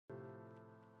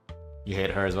You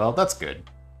hate her as well? That's good.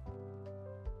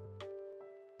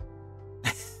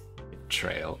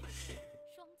 Trail.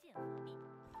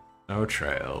 No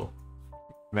trail.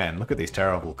 Man, look at these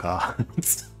terrible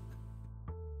cards.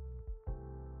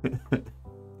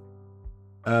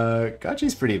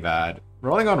 Gachi's pretty bad.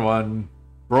 Rolling on one,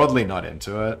 broadly not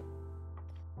into it.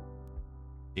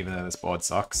 Even though this board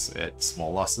sucks, it's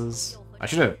small losses. I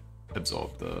should have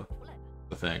absorbed the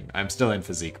thing. I'm still in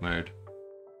physique mode.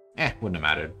 Wouldn't have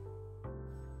mattered.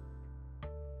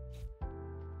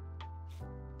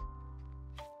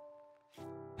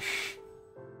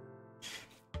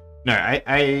 No,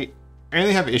 I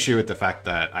only have issue with the fact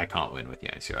that I can't win with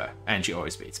Yansua, and she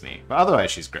always beats me. But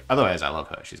otherwise, she's great. Otherwise, I love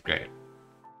her. She's great.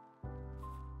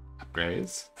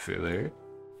 Upgrades, Fulu.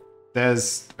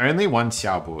 There's only one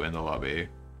Xiaobu in the lobby,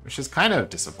 which is kind of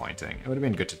disappointing. It would have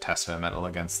been good to test her metal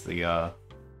against the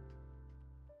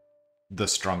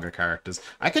stronger characters.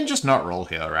 I can just not roll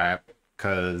here, right?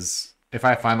 Because if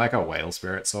I find like a Whale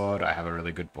Spirit Sword, I have a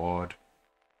really good board.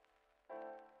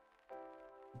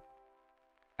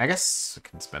 I guess I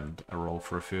can spend a roll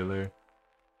for a Fulu.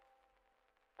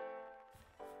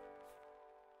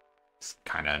 It's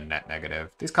kind of net negative.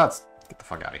 These cards, get the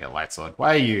fuck out of here, Light Sword.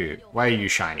 Why are you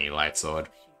shiny, Light Sword?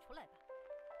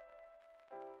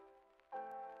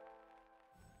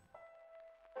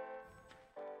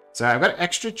 So I've got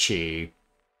extra chi.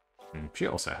 She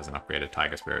also has an upgraded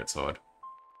Tiger Spirit Sword,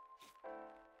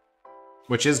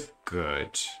 which is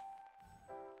good.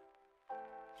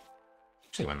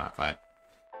 Actually win that fight.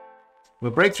 We'll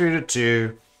break through to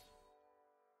 2.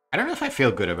 I don't know if I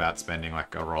feel good about spending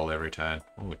like a roll every turn.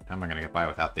 Ooh, how am I going to get by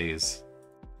without these?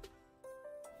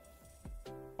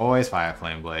 Always Fire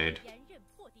Flame Blade.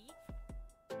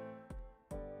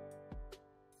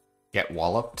 Get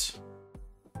walloped.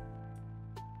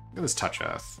 Look at this Touch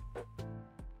Earth.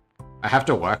 I have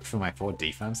to work for my 4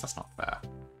 defense? That's not fair.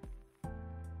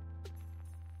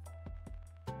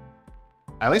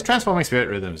 At least Transforming Spirit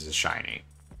Rhythms is shiny.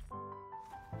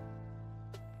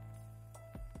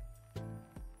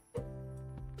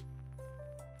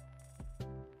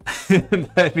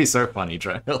 That'd be so funny,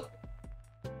 Trail.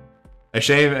 A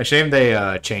shame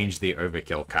they changed the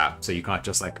overkill cap, so you can't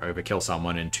just like overkill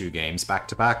someone in 2 games back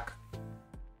to back.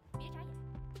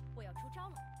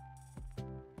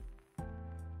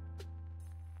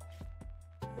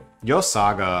 Your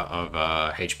saga of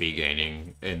HP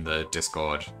gaining in the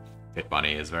Discord, Pit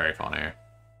Bunny, is very funny.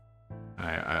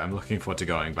 I'm looking forward to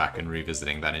going back and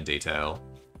revisiting that in detail.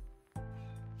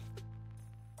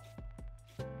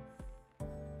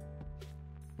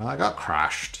 Well, I got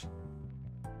crashed.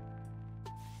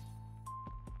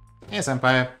 Hey,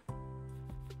 Senpai.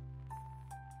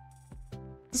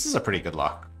 This is a pretty good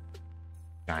luck.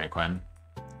 Giant Quen.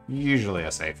 Usually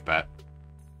a safe bet.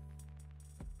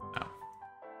 No.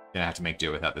 Gonna have to make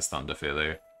do without this Thunder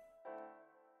Fulu.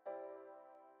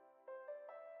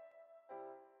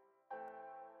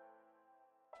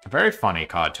 A very funny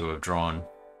card to have drawn.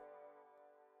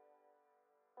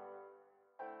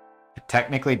 It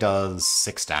technically does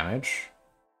 6 damage.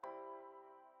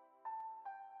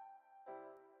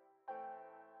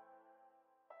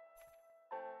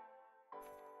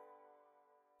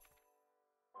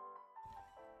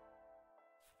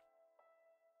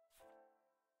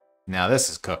 Now this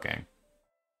is cooking.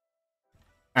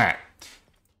 Alright.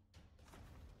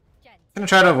 Gonna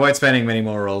try to avoid spending many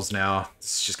more rolls now.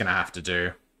 It's just gonna have to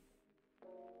do.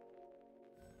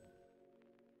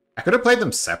 I could have played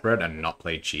them separate and not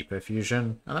played cheaper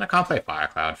Fusion, and then I can't play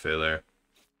Firecloud Fulu.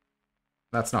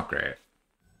 That's not great.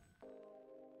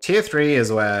 Tier 3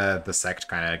 is where the Sect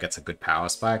kind of gets a good power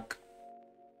spike.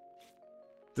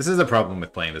 This is the problem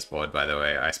with playing this board, by the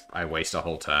way. I waste a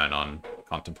whole turn on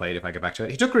Contemplate if I get back to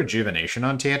it. He took Rejuvenation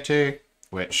on Tier 2,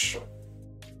 which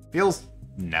feels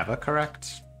never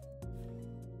correct.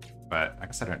 But I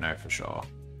guess I don't know for sure.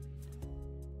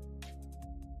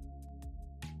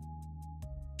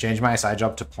 Change my side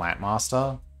job to Plant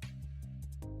Master.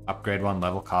 Upgrade 1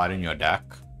 level card in your deck.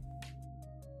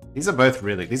 These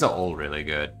are all really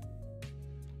good.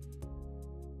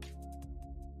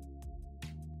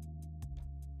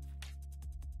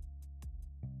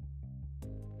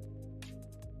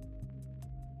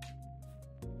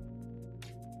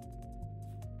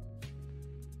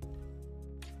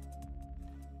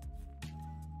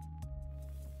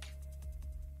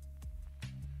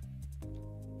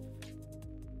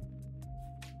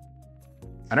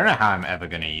 I don't know how I'm ever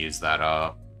going to use that,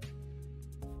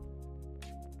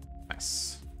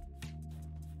 Nice.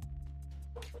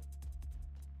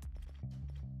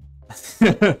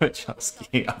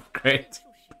 Chusky upgrade.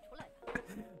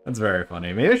 That's very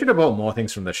funny. Maybe I should have bought more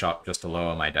things from the shop just to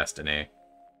lower my destiny.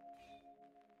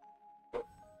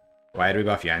 Why do we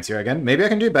buff Yanxia again? Maybe I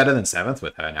can do better than 7th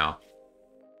with her now.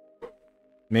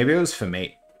 Maybe it was for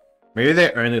me. Maybe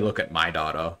they only look at my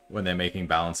data when they're making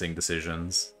balancing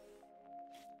decisions.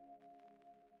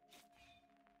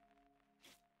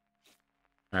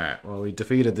 Alright, well we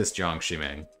defeated this Jiang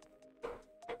Shiming.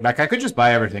 Like, I could just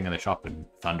buy everything in the shop and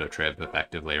Thunder Trip,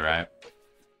 effectively, right?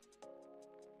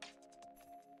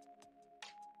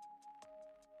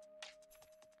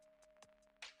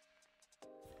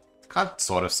 Card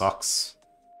sort of sucks.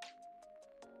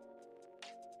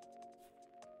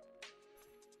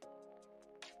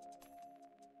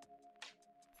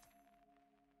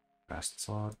 Best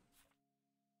sword.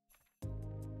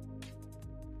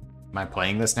 Am I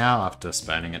playing this now after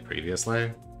spurning it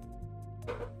previously?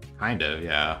 Kind of,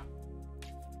 yeah.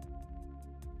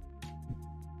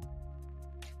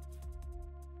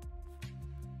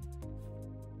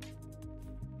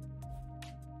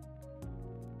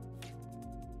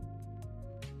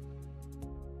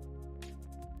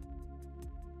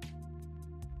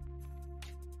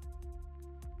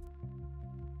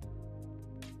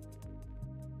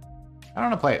 I don't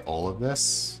want to play all of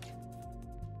this.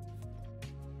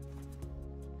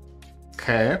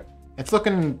 Okay. It's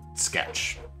looking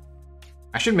sketch.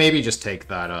 I should maybe just take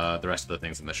that, the rest of the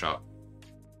things in the shop.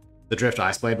 The Drift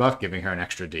Iceblade buff, giving her an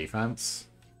extra defense.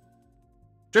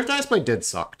 Drift Iceblade did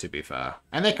suck, to be fair.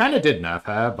 And they kind of did nerf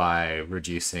her by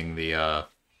reducing the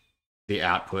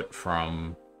output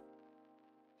from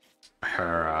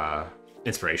her,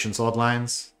 Inspiration Sword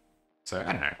lines. So,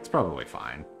 I don't know, it's probably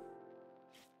fine.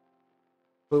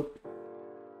 Boop.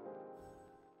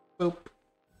 Boop.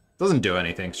 Doesn't do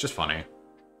anything, it's just funny.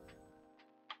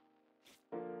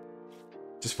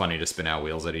 Just funny to spin our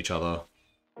wheels at each other.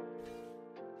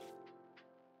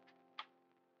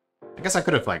 I guess I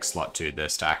could have, like, slot 2'd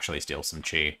this to actually steal some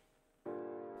chi.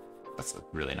 That's a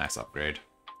really nice upgrade.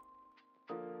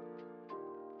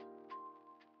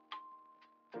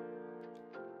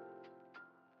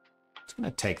 Just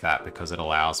gonna take that because it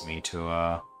allows me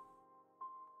to,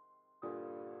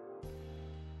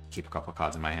 keep a couple of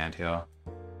cards in my hand here.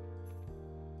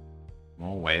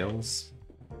 More whales.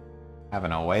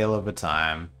 Having a whale of a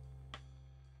time.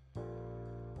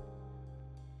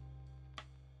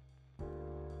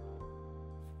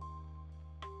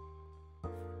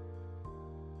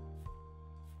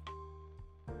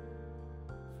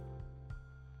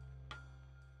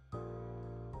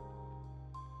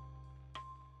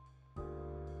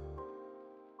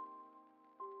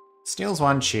 Steals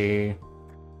 1 chi.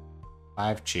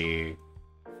 5 chi.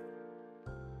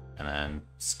 And then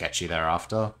sketchy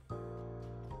thereafter.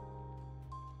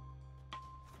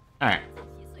 Alright.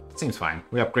 Seems fine.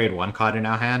 We upgrade 1 card in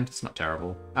our hand. It's not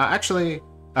terrible. Actually...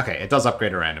 Okay, it does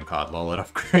upgrade a random card. Lol, it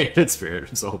upgraded Spirit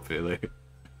Absorb Fulu.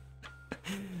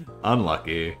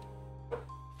 Unlucky.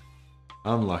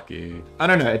 Unlucky. I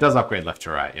don't know, it does upgrade left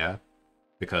to right, yeah?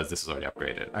 Because this is already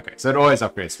upgraded. Okay, so it always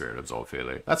upgrades Spirit Absorb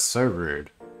Fulu. That's so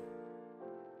rude.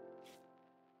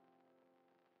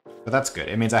 But that's good.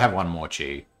 It means I have 1 more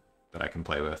chi that I can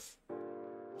play with.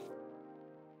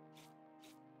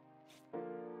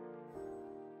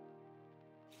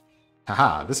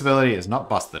 Haha, this ability is not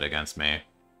busted against me.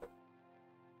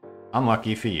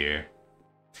 Unlucky for you.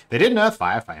 They did nerf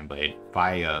Fire Flame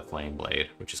Blade,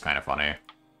 which is kind of funny.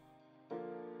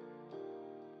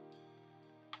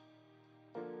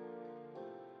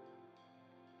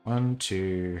 One,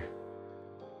 two...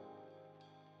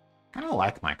 I kind of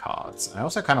like my cards. I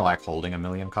also kind of like holding a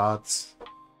million cards.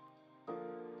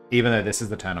 Even though this is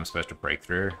the turn I'm supposed to break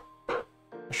through. I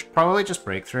should probably just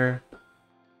break through.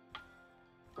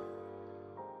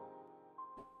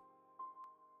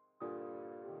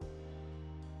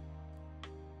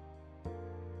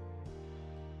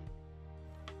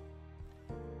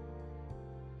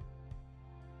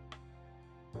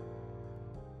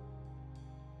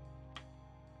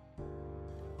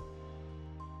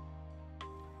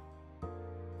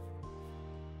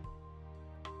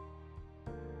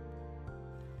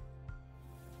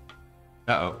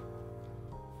 Uh-oh.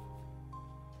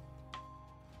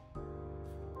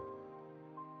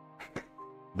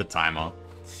 The timer.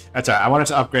 That's alright, I wanted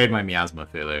to upgrade my Miasma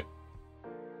Fulu.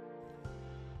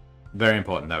 Very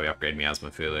important that we upgrade Miasma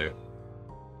Fulu.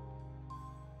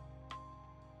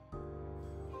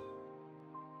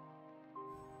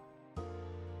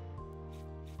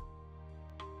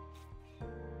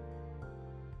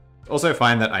 Also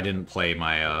find that I didn't play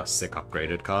my sick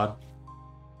upgraded card.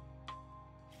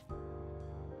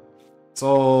 It's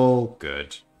all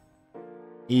good.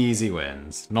 Easy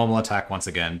wins. Normal attack once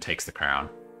again takes the crown.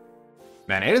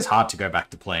 Man, it is hard to go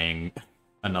back to playing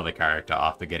another character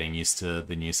after getting used to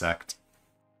the new sect.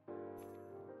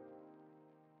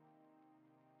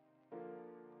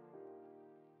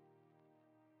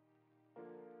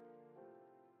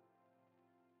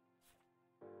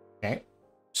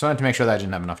 Just wanted to make sure that I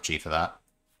didn't have enough chi for that.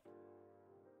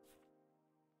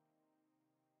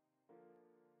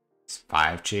 It's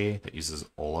 5 chi that uses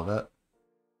all of it.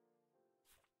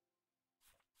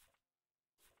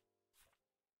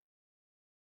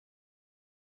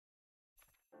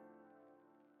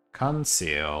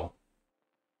 Conceal.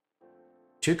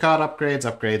 2 card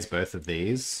upgrades both of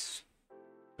these,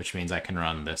 which means I can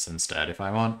run this instead if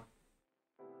I want.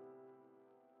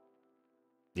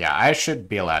 Yeah, I should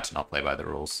be allowed to not play by the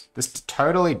rules. This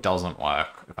totally doesn't work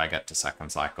if I get to second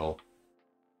cycle.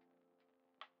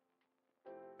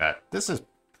 But this is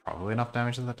probably enough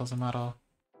damage that doesn't matter.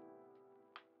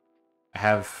 I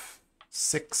have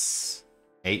 6,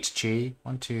 8 chi.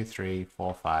 1, 2, 3,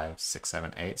 4, 5, 6,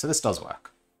 7, 8. So this does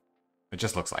work. It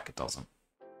just looks like it doesn't.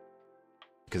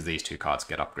 Because these 2 cards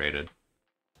get upgraded.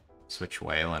 Switch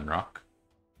Whale and Rock.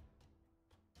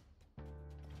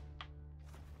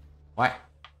 Why?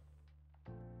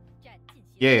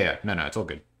 Yeah, no, it's all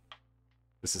good.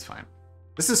 This is fine.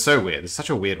 This is so weird. This is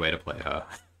such a weird way to play her.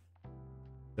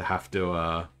 To have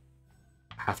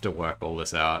to work all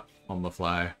this out on the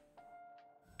fly.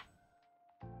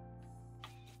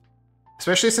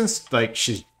 Especially since, like,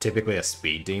 she's typically a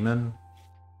speed demon.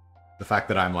 The fact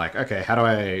that I'm like,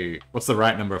 okay, what's the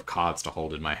right number of cards to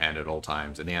hold in my hand at all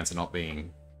times? And the answer not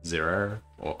being 0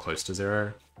 or close to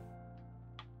 0.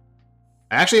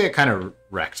 I actually get kind of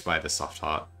wrecked by this soft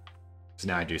heart. So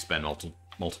now I do spend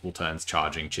multiple turns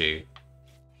charging chi.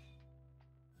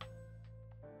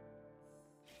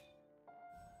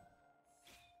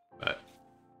 But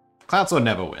Cloud Sword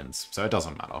never wins, so it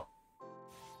doesn't matter.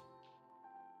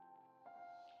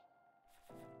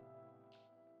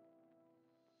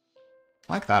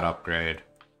 I like that upgrade.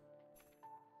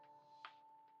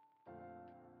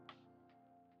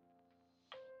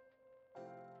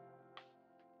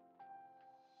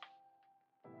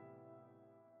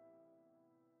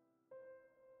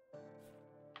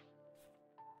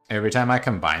 Every time I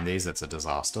combine these, it's a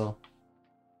disaster.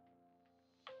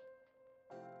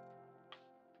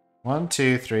 1,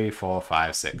 2, 3, 4,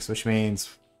 5, 6, which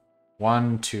means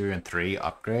 1, 2, and 3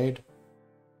 upgrade,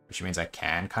 which means I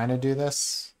can kind of do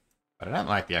this, but I don't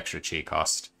like the extra chi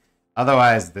cost.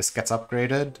 Otherwise, this gets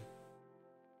upgraded.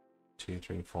 2,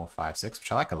 3, 4, 5, 6,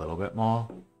 which I like a little bit more.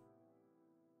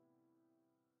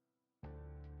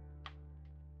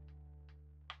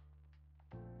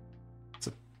 It's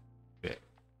a bit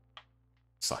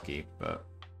sucky, but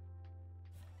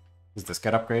does this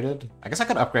get upgraded? I guess I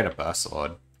could upgrade a Burst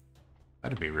Sword.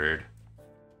 That'd be rude.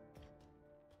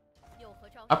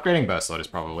 Upgrading Burst Sword is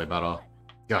probably better.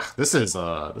 Ugh, this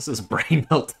is brain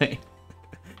melting.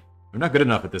 I'm not good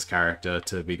enough at this character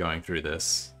to be going through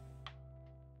this.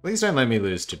 Please don't let me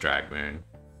lose to Dragmoon.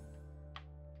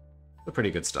 A pretty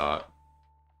good start.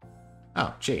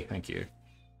 Oh, gee, thank you.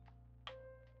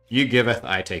 You giveth,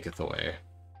 I taketh away.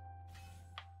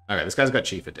 Okay, this guy's got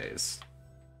chi for days.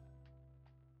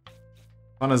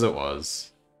 Fun as it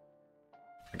was.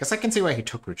 I guess I can see why he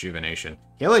took Rejuvenation.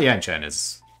 Healer Yanchen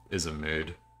is a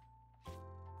mood.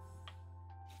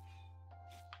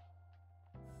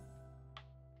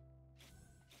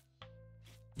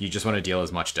 You just want to deal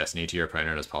as much Destiny to your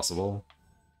opponent as possible.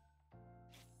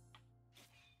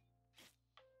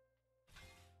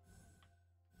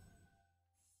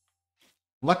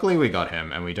 Luckily we got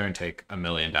him, and we don't take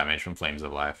 1,000,000 damage from Flames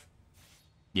of Life.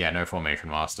 Yeah, no Formation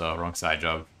Master, wrong side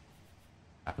job.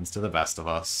 Happens to the best of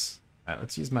us. Alright,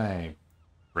 let's use my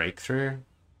Breakthrough.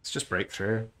 Let's just break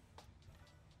through.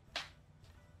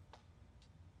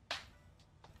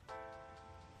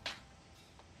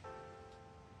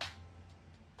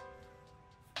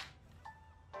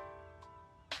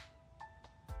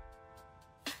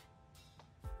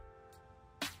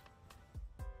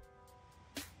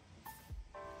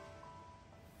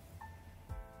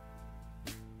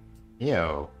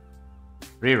 Yo.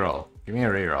 Reroll. Give me a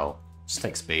reroll. Just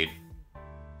take speed.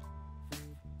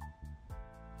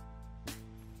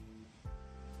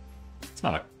 It's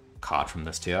not a card from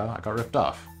this tier. I got ripped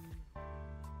off.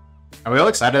 Are we all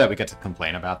excited that we get to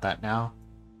complain about that now?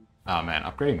 Oh man,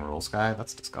 upgrading Rules Guy?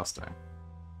 That's disgusting.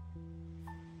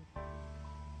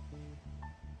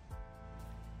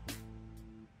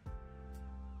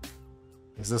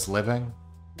 Is this living?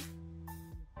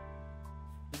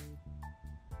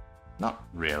 Not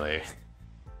really.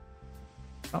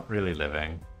 Not really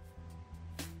living.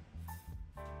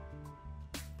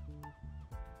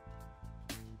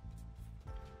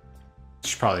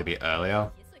 Should probably be earlier.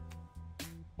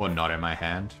 Or not in my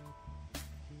hand.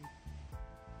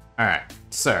 Alright,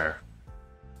 so.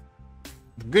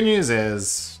 The good news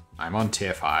is, I'm on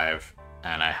tier 5,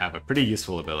 and I have a pretty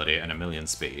useful ability and 1,000,000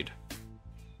 speed.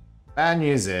 Bad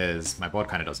news is, my board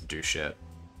kind of doesn't do shit.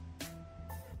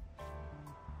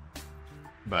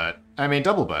 But, I mean,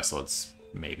 double burst swords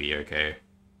may be okay.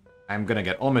 I'm gonna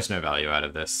get almost no value out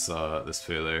of this, this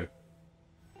Fulu.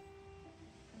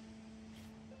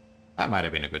 That might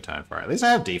have been a good turn for it. At least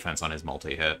I have defense on his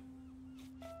multi-hit.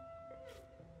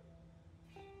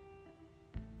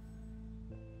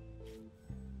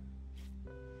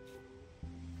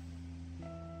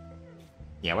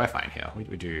 Yeah, we're fine here.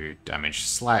 We do damage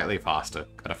slightly faster,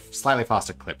 at a slightly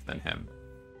faster clip than him.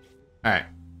 Alright,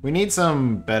 we need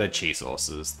some better chi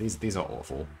sources. These are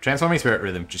awful. Transforming Spirit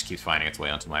Rhythm just keeps finding its way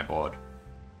onto my board.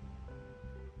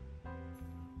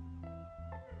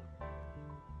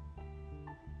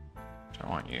 Don't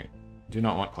want you. Do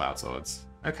not want Cloud Swords.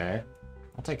 Okay,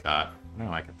 I'll take that. I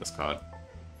don't like this card.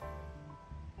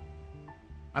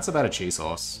 That's a better chi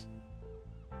source.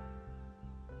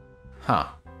 Huh.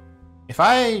 If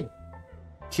I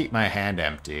keep my hand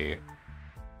empty,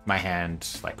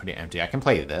 like, pretty empty, I can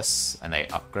play this, and they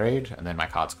upgrade, and then my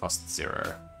cards cost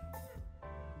 0.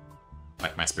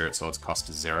 Like, my Spirit Swords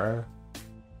cost 0.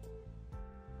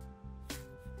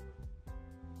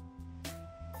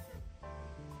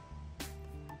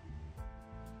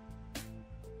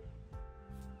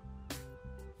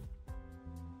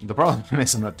 The problem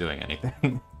is I'm not doing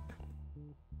anything.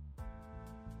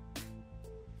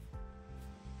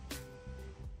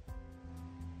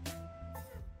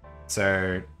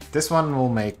 So, this one will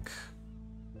make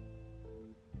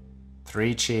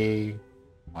 3 chi,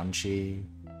 1 chi.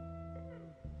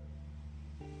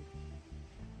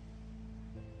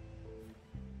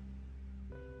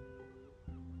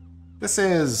 This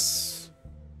is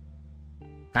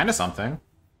kind of something.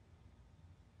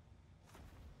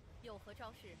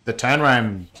 The turn where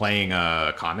I'm playing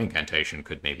a Calm Incantation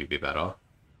could maybe be better.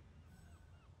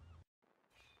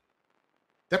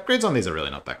 The upgrades on these are really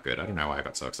not that good. I don't know why I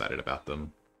got so excited about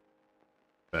them.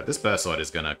 But this Burst Sword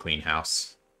is gonna clean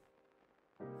house.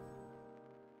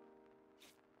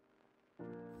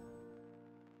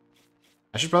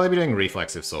 I should probably be doing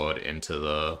Reflexive Sword into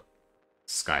the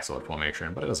Sky Sword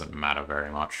formation, but it doesn't matter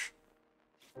very much.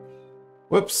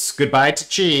 Whoops, goodbye to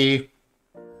Chi!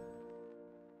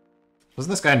 Doesn't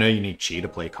this guy know you need Chi to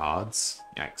play cards?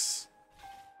 Yikes.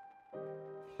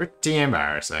 Pretty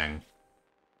embarrassing.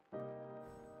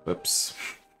 Whoops.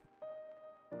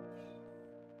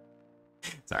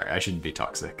 Sorry, I shouldn't be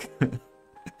toxic.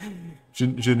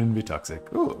 shouldn't be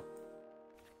toxic. Ooh.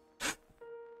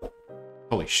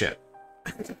 Holy shit.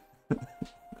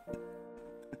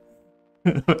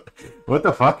 What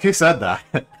the fuck? Who said that?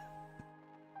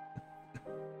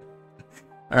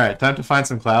 Alright, time to find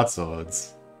some Cloud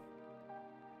Swords.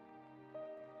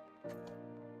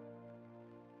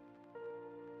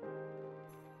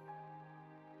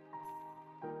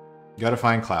 You gotta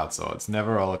find Cloud Swords.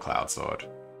 Never roll a Cloud Sword.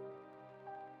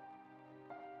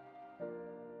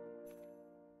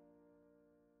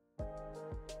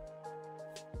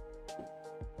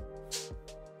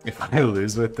 If I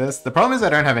lose with this... The problem is I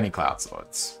don't have any Cloud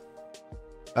Swords.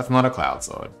 That's not a Cloud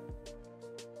Sword.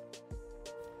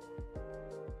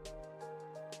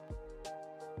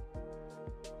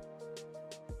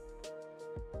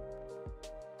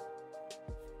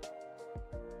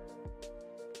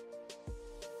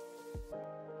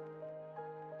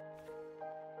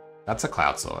 That's a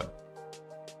Cloud Sword.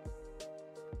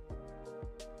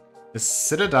 Is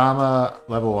Siddharma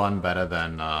level 1 better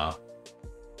than,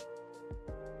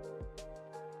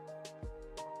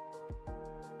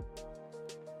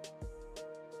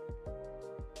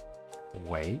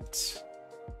 Wait...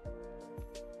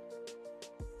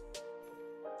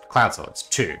 Cloud Swords,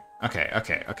 2.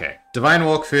 Okay. Divine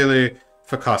Walk Fulu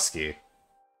for Koski.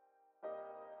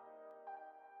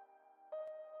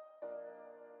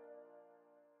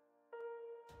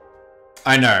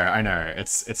 I know.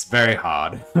 It's very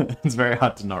hard. It's very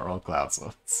hard to not roll Cloud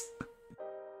Swords.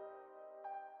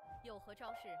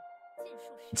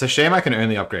 It's a shame I can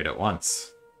only upgrade it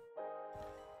once.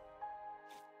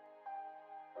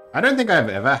 I don't think I've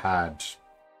ever had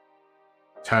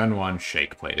turn 1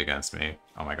 Shake played against me.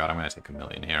 Oh my god, I'm gonna take a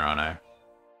million here, aren't I?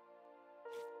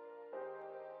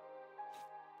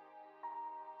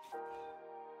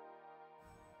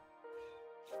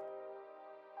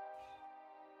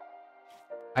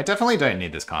 I definitely don't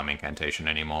need this Calm Incantation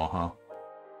anymore, huh?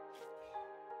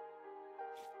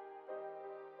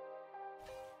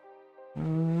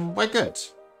 We're good.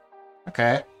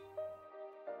 Okay.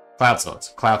 Cloud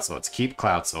Swords. Keep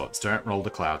Cloud Swords. Don't roll the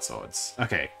Cloud Swords.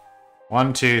 Okay.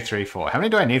 1, 2, 3, 4. How many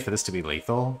do I need for this to be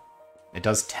lethal? It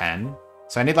does 10.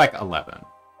 So I need like 11.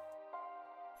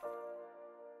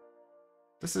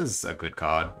 This is a good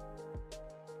card.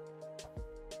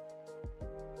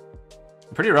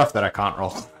 Pretty rough that I can't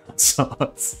roll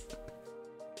swords.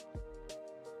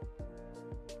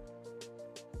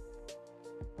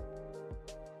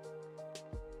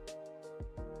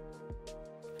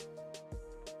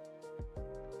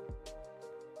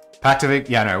 Pact of...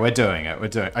 Yeah, no, we're doing it. We're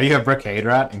doing it. Oh, you have Brocade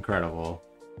Rat? Incredible.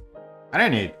 I don't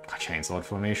need a Chainsword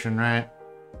formation, right?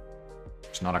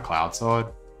 It's not a Cloud Sword.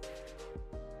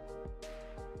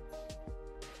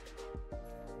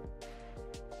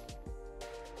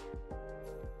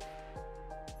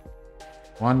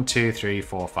 One, two, three,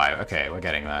 four, five. Okay, we're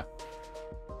getting there.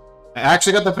 I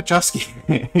actually got the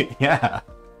Pachowski. Yeah.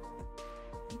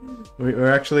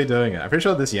 We're actually doing it. I'm pretty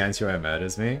sure this Yansui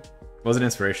murders me. Was an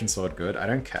inspiration sword good? I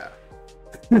don't care.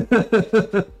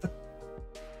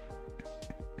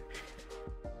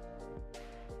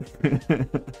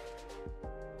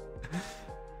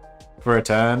 For a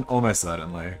turn? Almost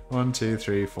certainly. 1, 2,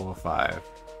 3, 4, 5.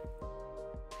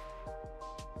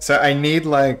 So I need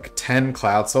like 10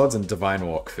 Cloud Swords and Divine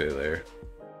Walk Fulu.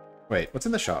 Wait, what's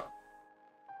in the shop?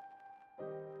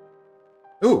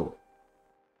 Ooh!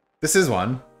 This is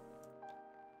one.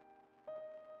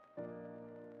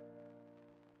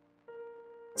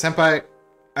 Senpai,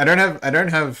 I don't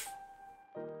have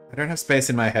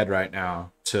space in my head right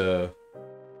now to...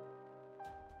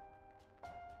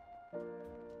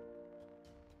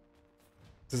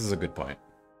 This is a good point.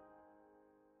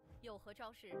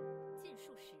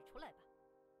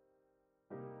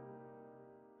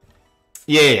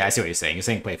 Yeah, I see what you're saying. You're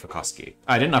saying play for Koski.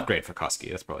 I didn't upgrade for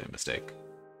Koski. That's probably a mistake.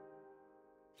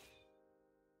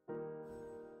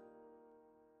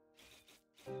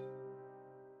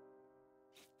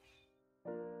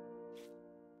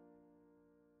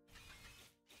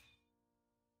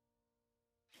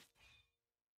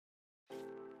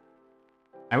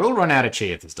 I will run out of chi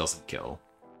if this doesn't kill.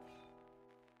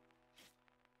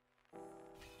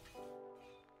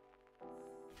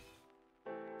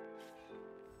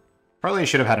 Probably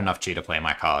should have had enough chi to play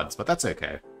my cards, but that's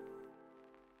okay.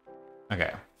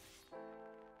 Okay.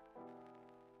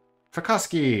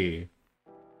 Fukoski!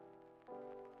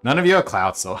 None of you are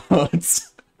Cloud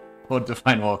Swords. Or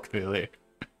Divine Walk, really.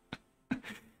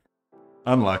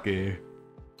 Unlucky.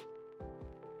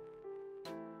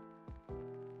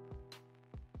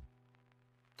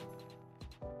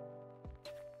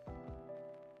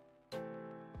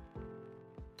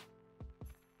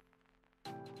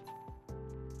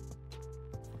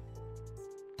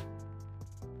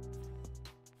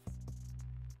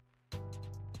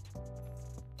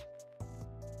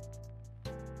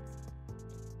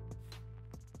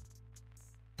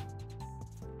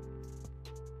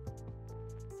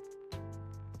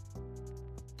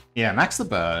 Yeah, Max the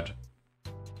Bird.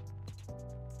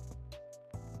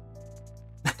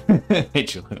 Hey,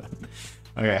 Julian.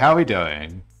 Okay, how are we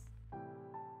doing?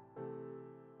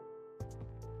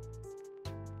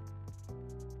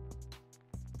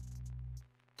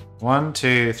 One,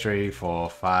 two, three, four,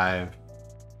 five,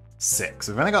 six.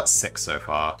 We've only got 6 so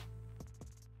far.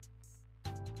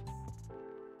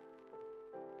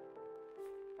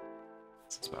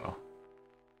 This is better.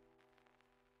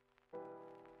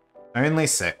 Only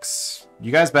 6.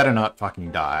 You guys better not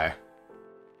fucking die.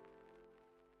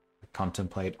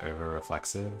 Contemplate over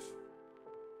reflexive.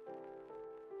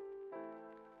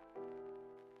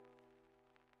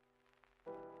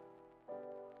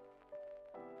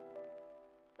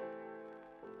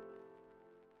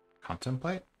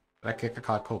 Contemplate? Did I kick a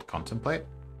card called Contemplate?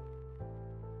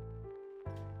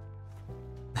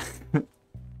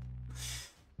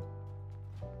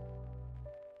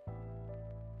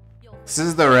 This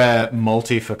is the rare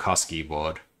multi-Fukoski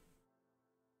board.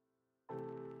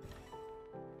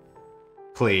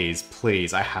 Please,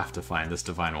 please, I have to find this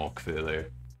Divine Walk Cthulhu.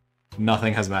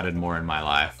 Nothing has mattered more in my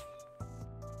life.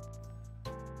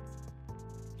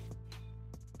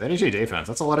 32 defense,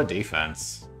 that's a lot of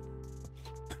defense.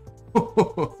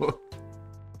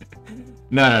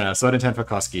 No, Sword Intent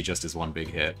Fukoski just is one big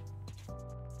hit.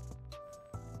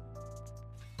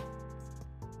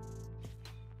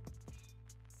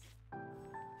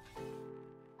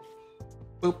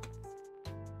 Boop.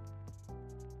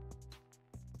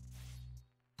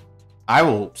 I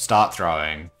will start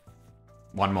throwing.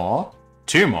 1 more.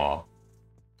 2 more.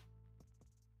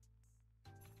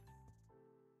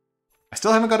 I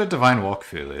still haven't got a Divine Walk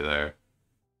Fulu, though.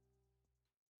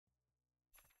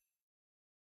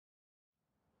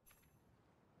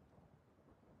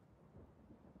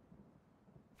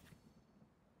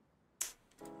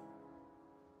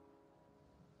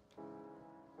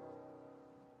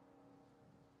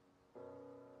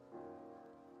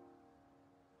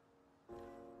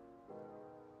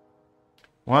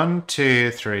 1,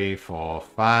 2, 3, 4,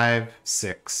 5,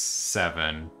 6,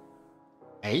 7,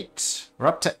 8. We're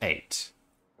up to 8.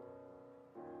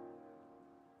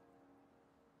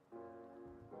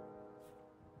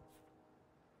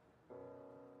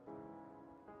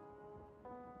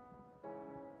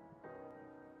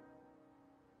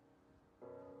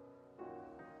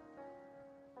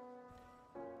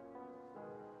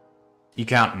 You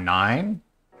count 9?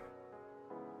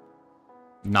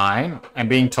 9? I'm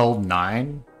being told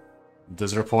 9?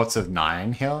 There's reports of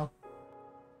 9 here?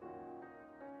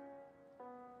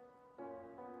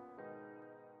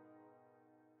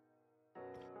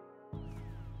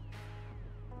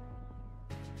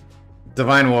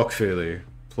 Divine Walk Fulu,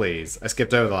 please. I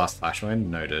skipped over the last flash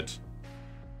wound. Noted.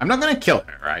 I'm not gonna kill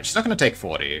her, right? She's not gonna take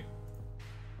 40.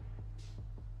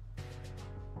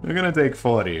 We're gonna take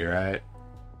 40, right?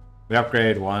 We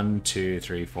upgrade 1, 2,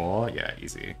 3, 4. Yeah,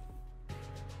 easy.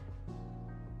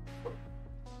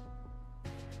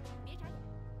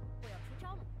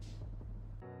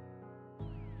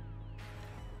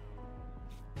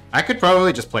 I could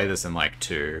probably just play this in like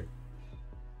 2.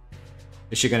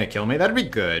 Is she gonna kill me? That'd be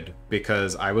good,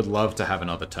 because I would love to have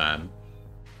another turn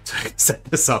to set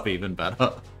this up even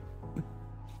better.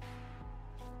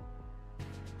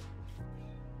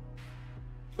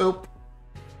 Boop.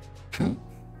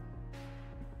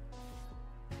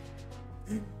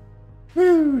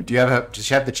 Woo. Does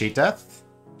she have the cheat death?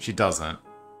 She doesn't.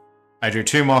 I drew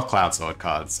 2 more Cloud Sword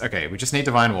cards. Okay, we just need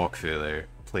Divine Walk Fulu,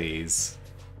 please.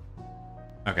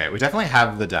 Okay, we definitely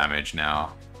have the damage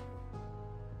now.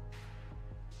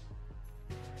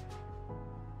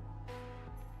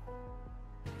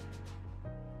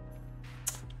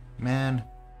 Man.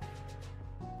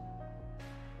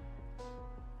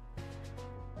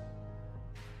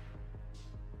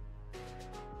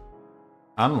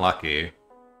 Unlucky.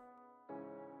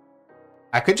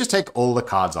 I could just take all the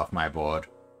cards off my board.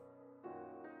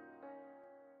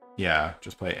 Yeah,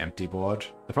 just play empty board.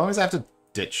 The problem is I have to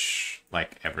ditch,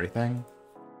 like, everything.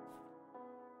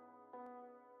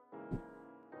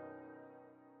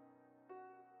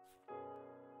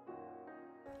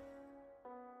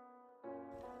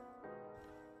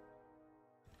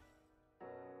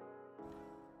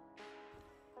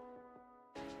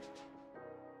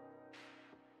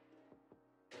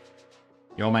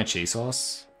 You're my cheese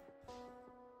sauce?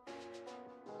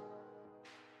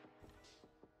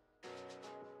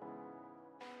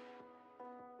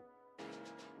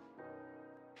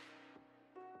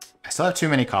 I still have too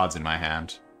many cards in my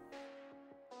hand.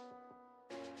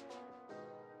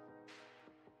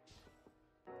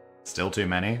 Still too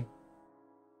many?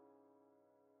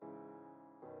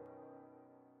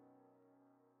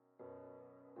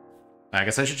 I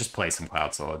guess I should just play some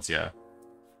Cloud Swords, yeah.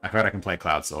 I forgot I can play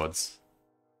Cloud Swords.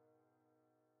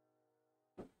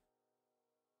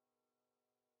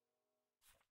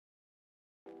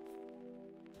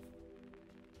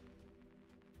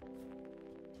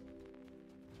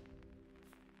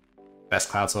 Best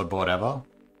Cloud Sword board ever?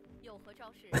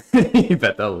 You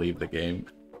bet they'll leave the game.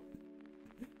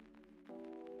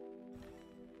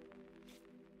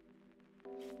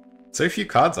 So few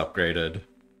cards upgraded.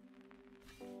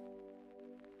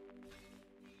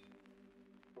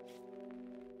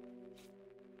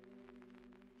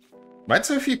 Why'd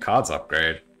so few cards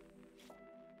upgrade?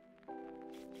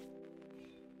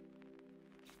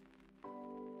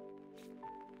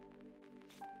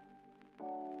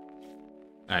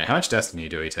 Alright, how much Destiny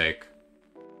do we take?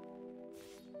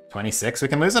 26? We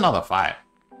can lose another fight.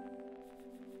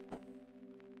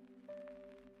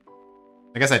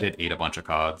 I guess I did eat a bunch of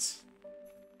cards.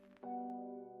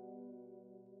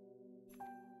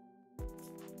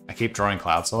 I keep drawing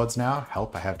Cloud Swords now.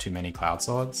 Help, I have too many Cloud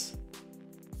Swords.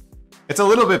 It's a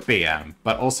little bit BM,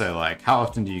 but also, like, how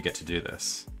often do you get to do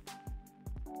this?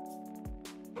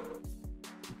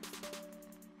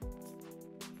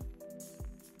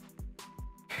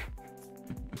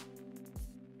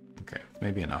 Okay,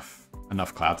 maybe enough.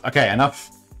 Enough clouds. Okay,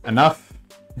 enough. Enough.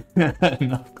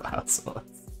 Enough Cloud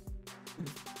Swords.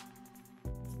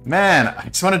 Man, I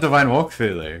just want a Divine Walk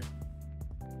Fulu.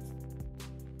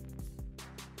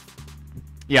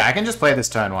 Yeah, I can just play this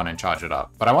turn 1 and charge it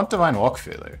up, but I want Divine Walk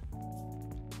Fulu.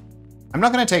 I'm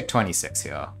not going to take 26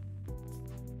 here.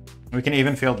 We can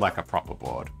even field like a proper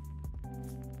board.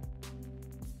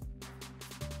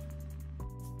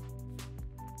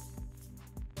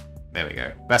 There we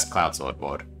go. Best Cloud Sword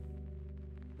board.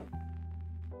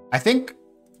 I think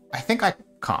I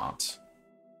can't.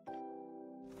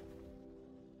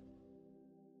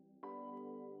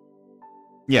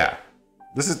 Yeah.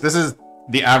 This is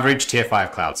the average tier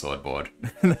 5 Cloud Sword board.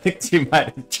 I think you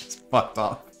might have just fucked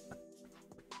off.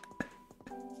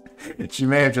 She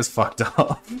may have just fucked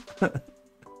off.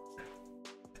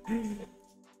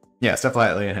 Yeah, step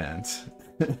lightly in hand.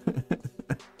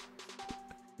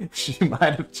 She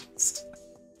might have just...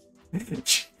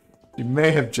 She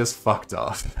may have just fucked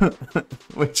off.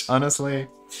 Which, honestly,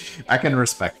 I can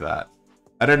respect that.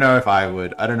 I don't know if I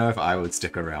would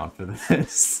stick around for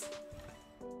this.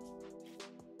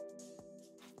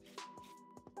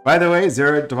 By the way,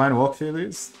 0 Divine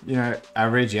Walkthroughs, you know,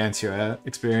 average Yantua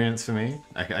experience for me.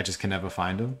 I just can never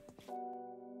find them.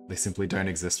 They simply don't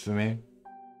exist for me.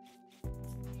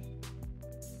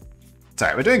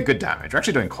 Sorry, we're doing good damage. We're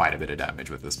actually doing quite a bit of damage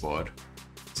with this board.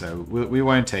 So we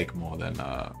won't take more than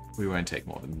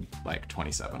like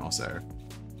 27 or so.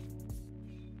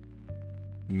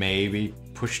 Maybe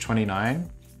push 29.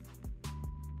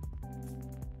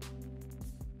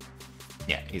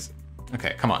 Yeah, easy.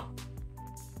 Okay, come on.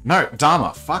 No,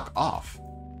 Dharma, fuck off.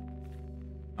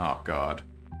 Oh god.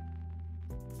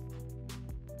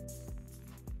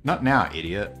 Not now,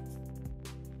 idiot.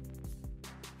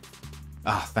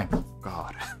 Ah, oh, thank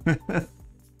god.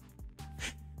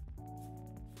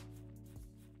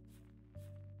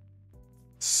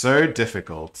 So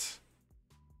difficult.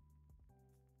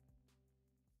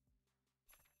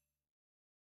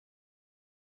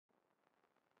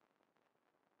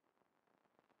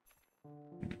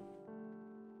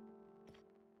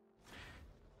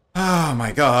 Oh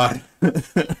my god.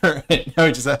 Alright, now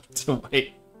we just have to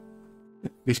wait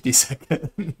 50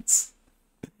 seconds.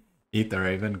 Eat the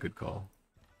Raven, good call.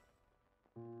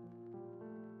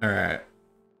 Alright.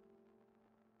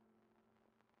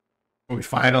 We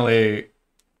finally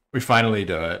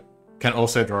do it. Can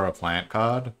also draw a plant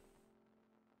card.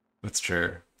 That's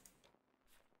true.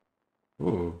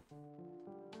 Ooh.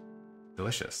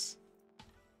 Delicious.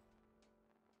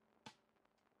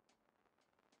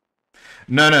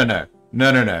 No.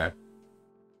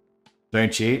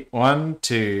 Don't cheat. 1,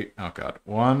 2, oh god.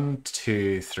 1,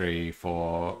 2, 3,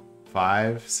 4,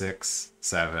 5, 6,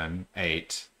 7,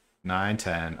 8, 9,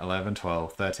 10, 11,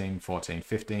 12, 13, 14,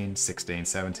 15, 16,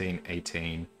 17,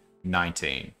 18,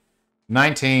 19.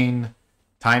 19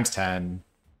 times 10,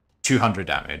 200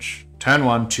 damage. Turn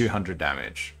 1, 200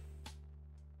 damage.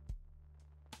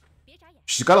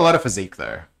 She's got a lot of physique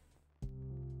though.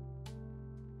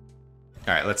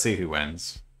 Alright, let's see who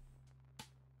wins.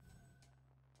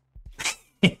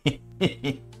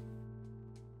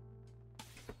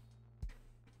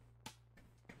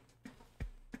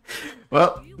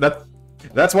 Well,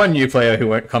 that's one new player who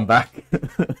won't come back.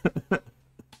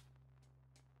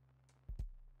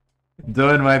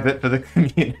 Doing my bit for the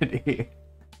community.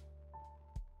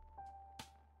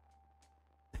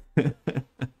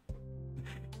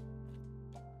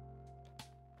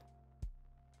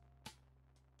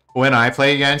 When I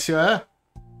play Yantua?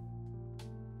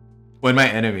 When my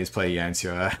enemies play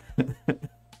Yantua.